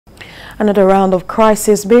Another round of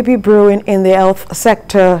crisis may be brewing in the health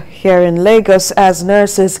sector here in Lagos as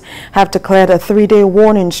nurses have declared a 3-day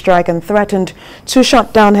warning strike and threatened to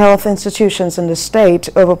shut down health institutions in the state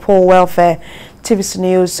over poor welfare. TVC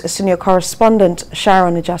News senior correspondent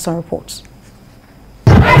Sharon Ijason reports.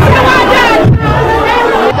 Lagos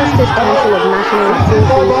State Council of National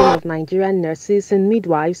Association of Nigerian Nurses and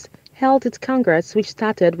Midwives held its Congress, which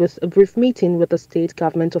started with a brief meeting with the state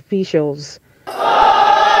government officials.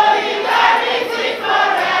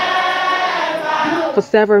 For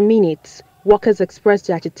several minutes, workers expressed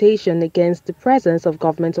their agitation against the presence of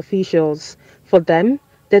government officials. For them,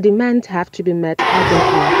 their demands have to be met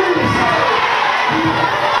urgently.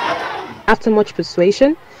 After much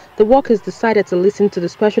persuasion, the workers decided to listen to the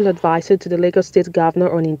special advisor to the Lagos State Governor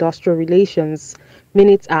on Industrial Relations.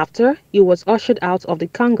 Minutes after, he was ushered out of the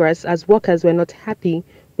Congress as workers were not happy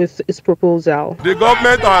with his proposal. The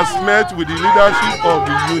government has met with the leadership of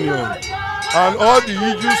the union, and all the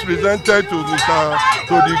issues presented to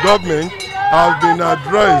the government have been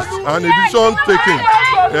addressed and a decision taken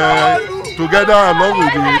together along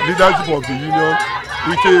with the leadership of the union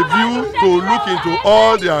with a view to look into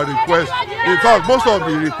all their requests. In fact, most of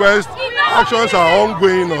the requests, actions are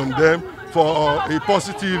ongoing on them for a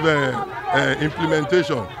positive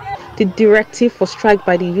implementation. The directive for strike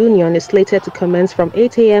by the union is slated to commence from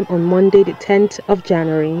 8 a.m. on Monday, the 10th of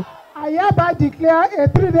January. I hereby declare a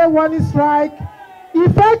 3-day warning strike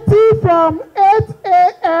effective from 8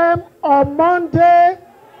 a.m. on Monday,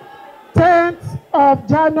 10th of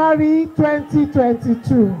January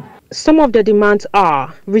 2022. Some of the demands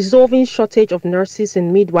are resolving shortage of nurses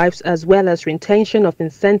and midwives, as well as retention of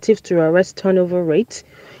incentives to arrest turnover rates,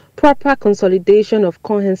 proper consolidation of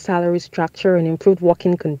current salary structure and improved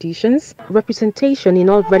working conditions, representation in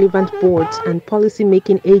all relevant boards and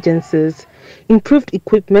policy-making agencies, improved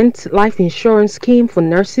equipment, life insurance scheme for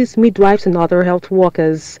nurses, midwives and other health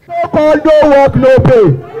workers. No work, no pay.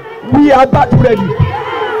 We are back ready.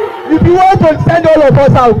 If you want to send all of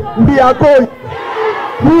us out, we are going.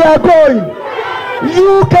 We are going.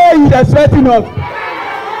 UK is expecting us.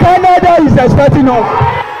 Canada is expecting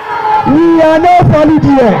us. We are not falling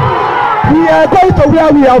here. We are going to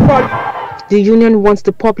where we are from. The union wants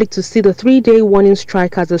the public to see the 3-day warning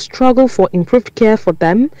strike as a struggle for improved care for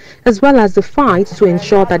them, as well as the fight to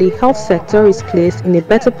ensure that the health sector is placed in a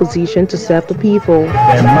better position to serve the people.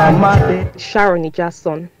 Sharon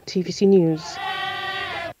Ijason, TVC News.